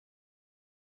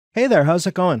Hey there, how's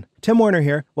it going? Tim Warner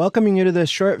here, welcoming you to this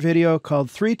short video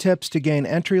called 3 Tips to Gain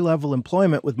Entry-Level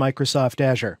Employment with Microsoft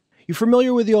Azure. You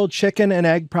familiar with the old chicken and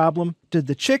egg problem? Did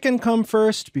the chicken come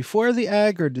first before the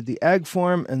egg, or did the egg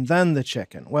form and then the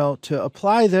chicken? Well, to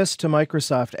apply this to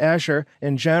Microsoft Azure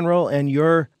in general and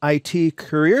your IT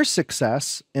career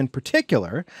success in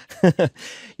particular,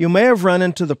 you may have run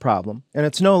into the problem, and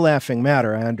it's no laughing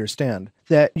matter, I understand,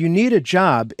 that you need a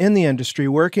job in the industry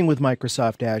working with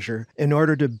Microsoft Azure in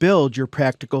order to build your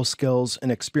practical skills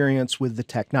and experience with the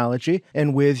technology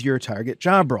and with your target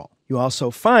job role. You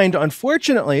also find,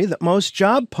 unfortunately, that most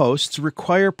job posts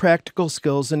require practical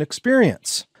skills and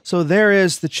experience. So there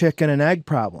is the chicken and egg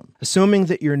problem. Assuming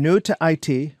that you're new to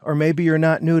IT, or maybe you're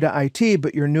not new to IT,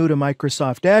 but you're new to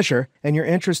Microsoft Azure, and you're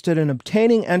interested in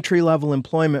obtaining entry-level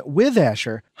employment with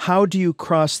Azure, how do you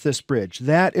cross this bridge?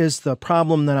 That is the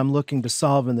problem that I'm looking to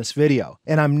solve in this video.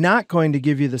 And I'm not going to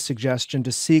give you the suggestion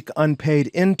to seek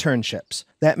unpaid internships.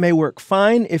 That may work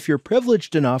fine if you're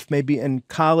privileged enough, maybe in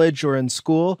college or in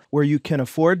school, where you can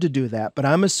afford to do that, but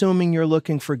I'm assuming you're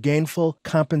looking for gainful,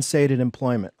 compensated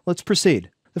employment. Let's proceed.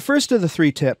 The first of the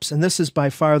 3 tips, and this is by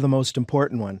far the most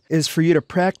important one, is for you to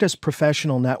practice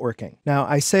professional networking. Now,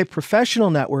 I say professional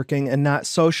networking and not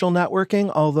social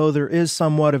networking, although there is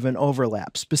somewhat of an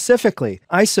overlap. Specifically,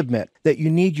 I submit that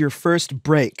you need your first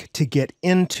break to get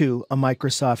into a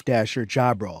Microsoft Azure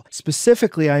job role.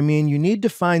 Specifically, I mean you need to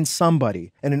find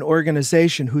somebody in an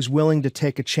organization who's willing to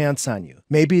take a chance on you.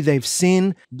 Maybe they've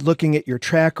seen, looking at your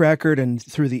track record and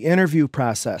through the interview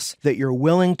process, that you're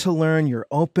willing to learn, you're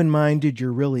open-minded,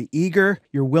 you're really eager,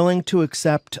 you're willing to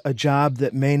accept a job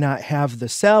that may not have the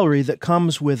salary that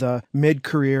comes with a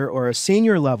mid-career or a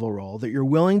senior level role, that you're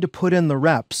willing to put in the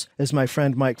reps, as my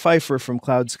friend Mike Pfeiffer from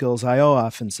Cloud Skills IO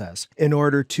often says, in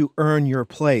order to earn your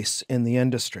place in the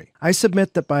industry. I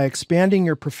submit that by expanding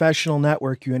your professional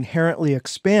network, you inherently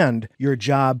expand your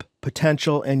job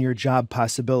potential and your job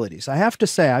possibilities. I have to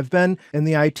say, I've been in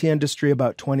the IT industry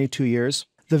about 22 years.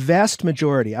 The vast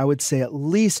majority, I would say at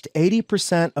least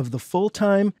 80% of the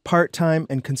full-time, part-time,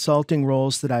 and consulting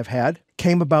roles that I've had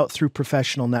came about through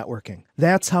professional networking.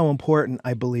 That's how important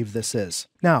I believe this is.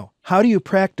 Now, how do you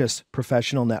practice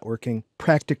professional networking,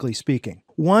 practically speaking?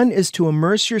 One is to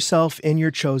immerse yourself in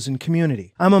your chosen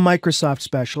community. I'm a Microsoft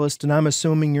specialist, and I'm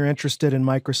assuming you're interested in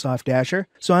Microsoft Azure,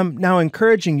 so I'm now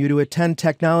encouraging you to attend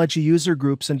technology user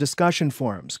groups and discussion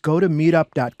forums. Go to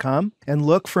meetup.com and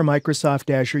look for Microsoft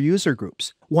Azure user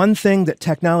groups. One thing that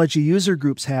technology user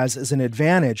groups has as an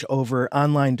advantage over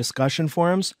online discussion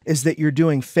forums is that you're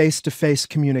doing face-to-face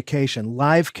communication,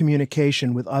 live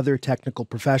communication with other technical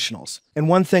professionals. And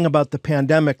one thing about the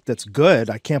pandemic that's good,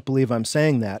 I can't believe I'm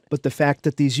saying that, but the fact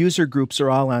that these user groups are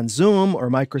all on Zoom or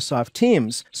Microsoft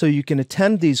Teams, so you can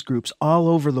attend these groups all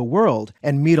over the world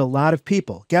and meet a lot of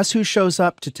people. Guess who shows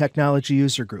up to technology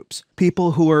user groups?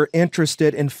 People who are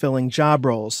interested in filling job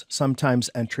roles, sometimes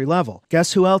entry level.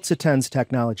 Guess who else attends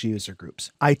technology user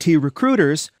groups? IT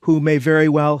recruiters who may very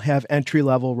well have entry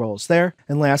level roles there.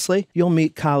 And lastly, you'll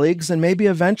meet colleagues and maybe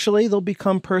eventually they'll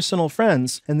become personal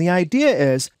friends. And the idea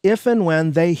is, if and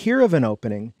when they hear of an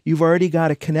opening, you've already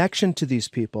got a connection to these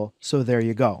people, so there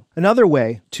you go. Another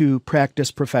way to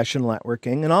practice professional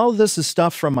networking, and all of this is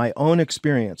stuff from my own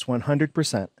experience,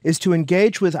 100%, is to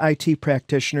engage with IT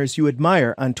practitioners you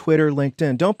admire on Twitter,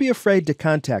 LinkedIn. Don't be afraid to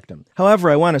contact them. However,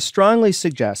 I want to strongly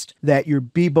suggest that you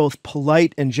be both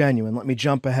polite and genuine. Let me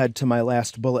jump ahead to my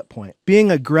last bullet point.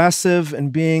 Being aggressive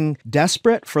and being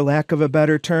desperate, for lack of a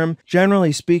better term,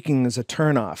 generally speaking, is a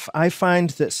turnoff. I find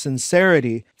that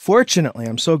sincerity, fortunately,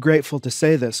 I'm so grateful to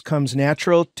say this, comes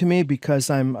natural to me because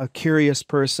I'm a curious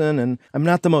person and I'm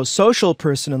not the most social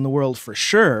person in the world for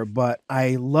sure, but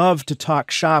I love to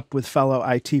talk shop with fellow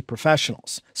IT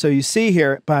professionals. So you see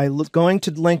here, by going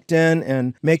to LinkedIn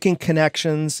and making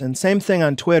connections, and same thing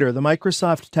on Twitter, the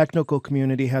Microsoft technical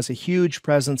community has a huge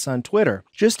presence on Twitter.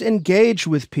 Just engage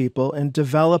with people and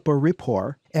develop a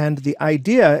rapport. And the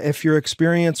idea, if your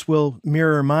experience will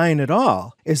mirror mine at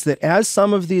all, is that as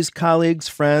some of these colleagues,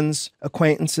 friends,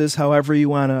 acquaintances, however you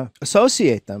want to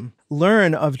associate them,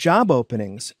 learn of job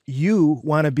openings, you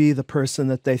want to be the person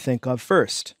that they think of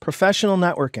first. Professional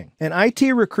networking. And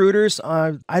IT recruiters,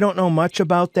 I don't know much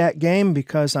about that game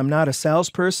because I'm not a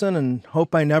salesperson and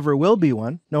hope I never will be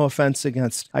one. No offense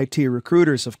against IT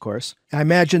recruiters, of course. I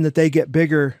imagine that they get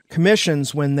bigger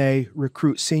commissions when they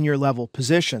recruit senior level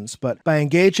positions, but by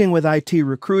engaging with IT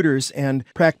recruiters and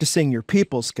practicing your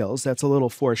people skills, that's a little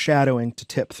foreshadowing to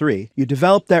tip 3, you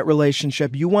develop that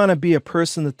relationship. You want to be a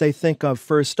person that they think of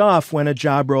first off tough when a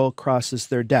job role crosses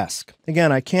their desk.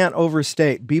 Again, I can't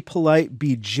overstate, be polite,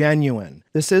 be genuine.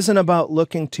 This isn't about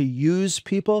looking to use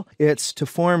people. It's to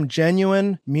form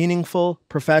genuine, meaningful,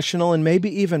 professional, and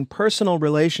maybe even personal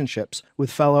relationships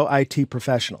with fellow IT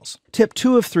professionals. Tip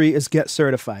 2 of 3 is get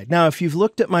certified. Now, if you've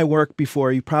looked at my work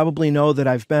before, you probably know that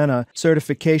I've been a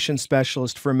certification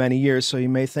specialist for many years, so you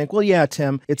may think, well, yeah,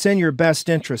 Tim, it's in your best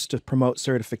interest to promote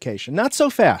certification. Not so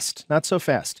fast, not so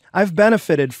fast. I've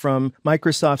benefited from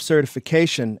Microsoft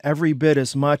certification every bit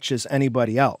as much as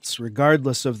anybody else,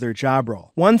 regardless of their job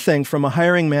role. One thing from a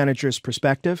hiring manager's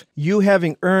perspective, you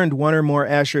having earned one or more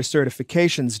Azure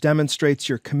certifications demonstrates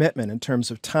your commitment in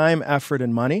terms of time, effort,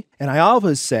 and money. And I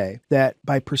always say that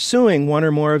by pursuing one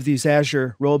or more of these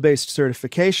Azure role-based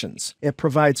certifications, it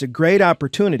provides a great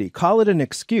opportunity, call it an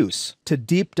excuse, to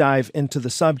deep dive into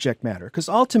the subject matter. Because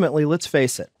ultimately, let's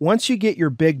face it, once you get your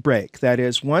big break, that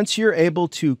is, once you're able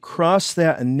to cross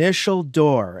that initial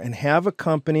door and have a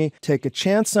company take a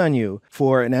chance on you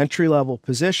for an entry-level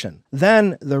position,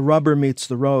 then the rubber meets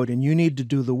the road and you need to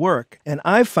do the work. And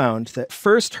I've found that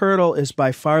first hurdle is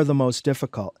by far the most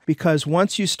difficult, because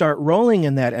once you start rolling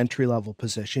in that entry-level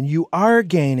position, you are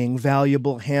gaining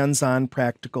valuable hands-on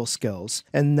practical skills.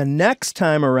 And the next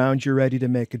time around you're ready to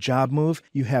make a job move,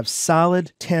 you have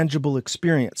solid, tangible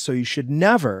experience. So you should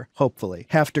never, hopefully,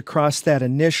 have to cross that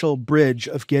initial bridge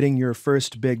of getting your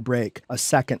first big break a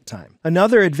second time.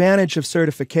 Another advantage of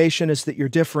certification is that you're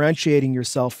differentiating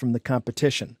yourself from the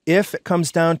competition. If it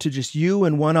comes down to just you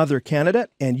and one other candidate,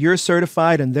 and you're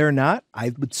certified and they're not,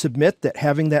 I would submit that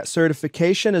having that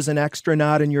certification is an extra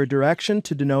nod in your direction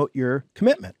to denote your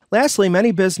commitment. Lastly,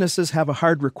 many businesses have a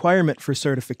hard requirement for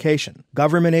certification.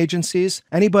 Government agencies,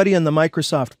 anybody in the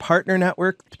Microsoft Partner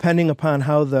Network, depending upon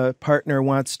how the partner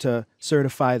wants to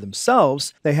certify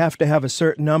themselves, they have to have a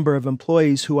certain number of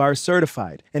employees who are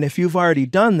certified. And if you've already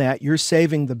done that, you're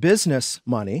saving the business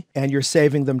money and you're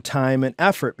saving them time and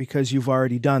effort because you've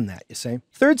already done that, you see.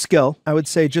 Third skill, I would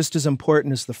say just as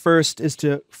important as the first, is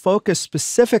to focus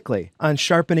specifically on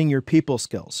sharpening your people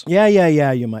skills. Yeah,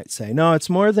 you might say. No, it's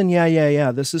more than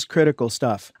yeah. This is critical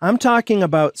stuff. I'm talking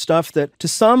about stuff that to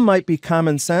some might be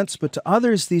common sense, but to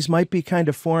others, these might be kind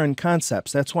of foreign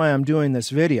concepts. That's why I'm doing this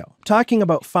video. I'm talking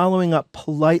about following up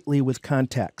politely with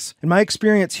contacts. In my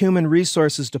experience, human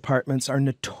resources departments are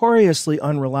notoriously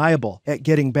unreliable at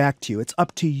getting back to you. It's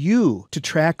up to you to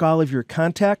track all of your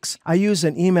contacts. I use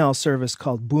an email service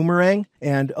called Boomerang,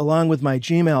 and along with my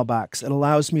Gmail box, it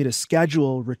allows me to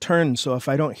schedule returns. So if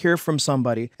I don't hear from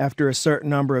somebody after a certain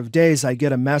number of days, I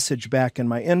get a message back in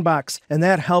my inbox, and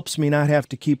that helps me not have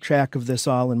to keep track of this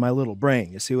all in my little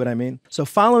brain. You see what I mean? So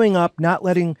following up, not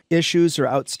letting issues or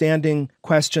outstanding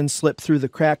questions slip through the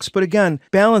cracks, but again,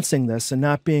 balancing this and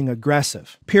not being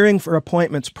aggressive. Appearing for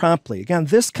appointments promptly. Again,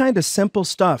 this kind of simple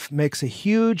stuff makes a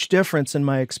huge difference in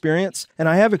my experience, and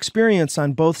I have experience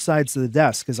on both sides of the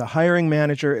desk as a hiring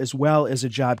manager as well as a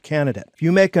job candidate. If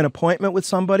you make an appointment with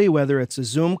somebody, whether it's a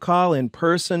Zoom call, in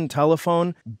person,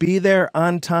 telephone, be there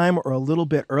on time or a little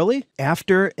bit early.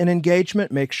 After an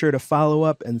engagement, make sure to follow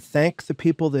up and thank the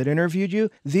people that interviewed you.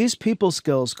 These people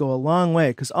skills go a long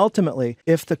way because ultimately,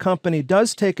 if the company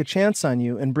does take a chance on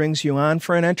you and brings you on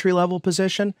for an entry-level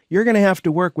position, you're going to have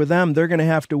to work with them. They're going to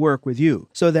have to work with you.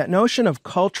 So that notion of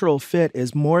cultural fit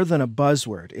is more than a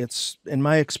buzzword. It's, in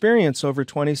my experience over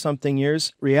 20-something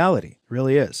years, reality.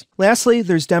 Really is. Lastly,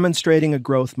 there's demonstrating a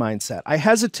growth mindset. I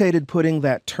hesitated putting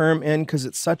that term in because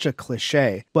it's such a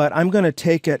cliche, but I'm going to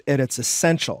take it at its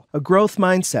essential. A growth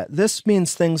mindset. This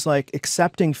means things like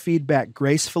accepting feedback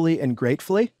gracefully and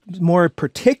gratefully, more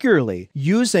particularly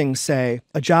using, say,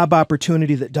 a job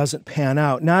opportunity that doesn't pan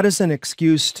out, not as an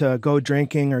excuse to go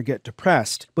drinking or get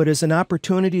depressed, but as an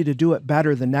opportunity to do it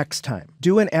better the next time.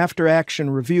 Do an after-action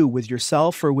review with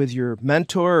yourself or with your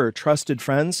mentor or trusted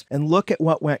friends and look at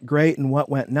what went great and what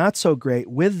went not so great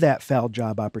with that failed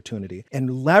job opportunity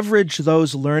and leverage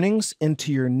those learnings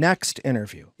into your next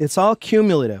interview. It's all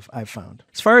cumulative, I've found.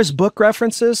 As far as book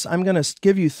references, I'm going to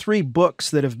give you 3 books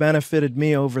that have benefited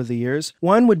me over the years.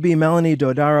 One would be Melanie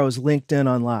Dodaro's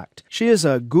LinkedIn Unlocked. She is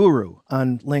a guru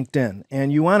on LinkedIn,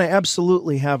 and you want to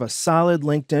absolutely have a solid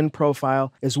LinkedIn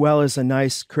profile as well as a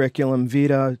nice curriculum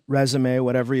vitae, resume,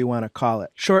 whatever you want to call it.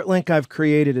 Short link I've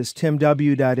created is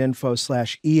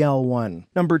timw.info/EL1.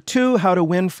 Number 2, How to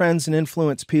Win Friends and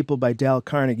Influence People by Dale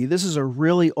Carnegie. This is a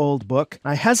really old book.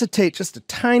 I hesitate just a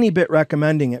tiny bit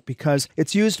recommending it because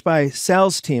it's used by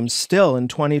sales teams still in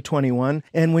 2021.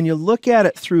 And when you look at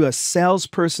it through a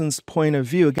salesperson's point of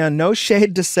view, again, no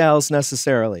shade to sales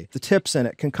necessarily. The tips in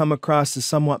it can come across as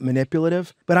somewhat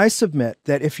manipulative, but I submit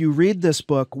that if you read this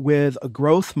book with a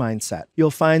growth mindset,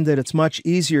 you'll find that it's much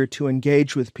easier to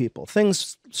engage with people.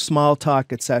 Things small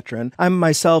talk, etc. And I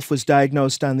myself was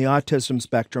diagnosed on the autism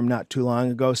spectrum not too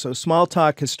long ago, so small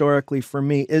talk historically for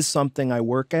me is something I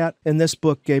work at, and this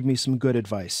book gave me some good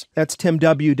advice. That's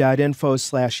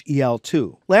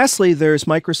timw.info/EL2. Lastly, there's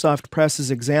Microsoft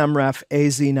Press's Exam Ref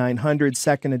AZ900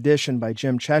 2nd edition by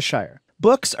Jim Cheshire.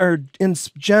 Books are, in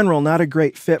general, not a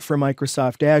great fit for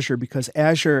Microsoft Azure because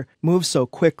Azure moves so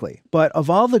quickly. But of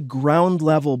all the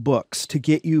ground-level books to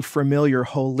get you familiar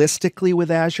holistically with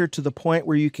Azure to the point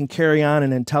where you can carry on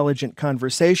an intelligent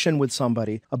conversation with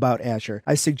somebody about Azure,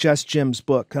 I suggest Jim's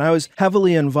book. And I was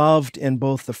heavily involved in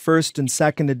both the first and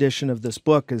second edition of this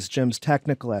book as Jim's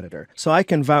technical editor. So I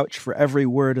can vouch for every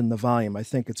word in the volume. I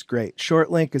think it's great.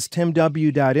 Short link is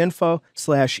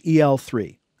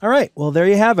timw.info/EL3. All right, well, there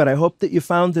you have it. I hope that you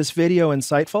found this video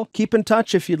insightful. Keep in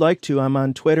touch if you'd like to. I'm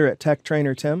on Twitter at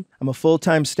TechTrainerTim. I'm a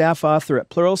full-time staff author at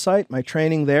Pluralsight. My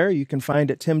training there you can find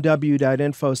at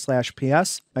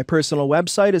timw.info/PS. My personal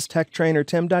website is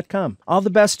techtrainertim.com. All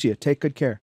the best to you. Take good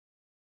care.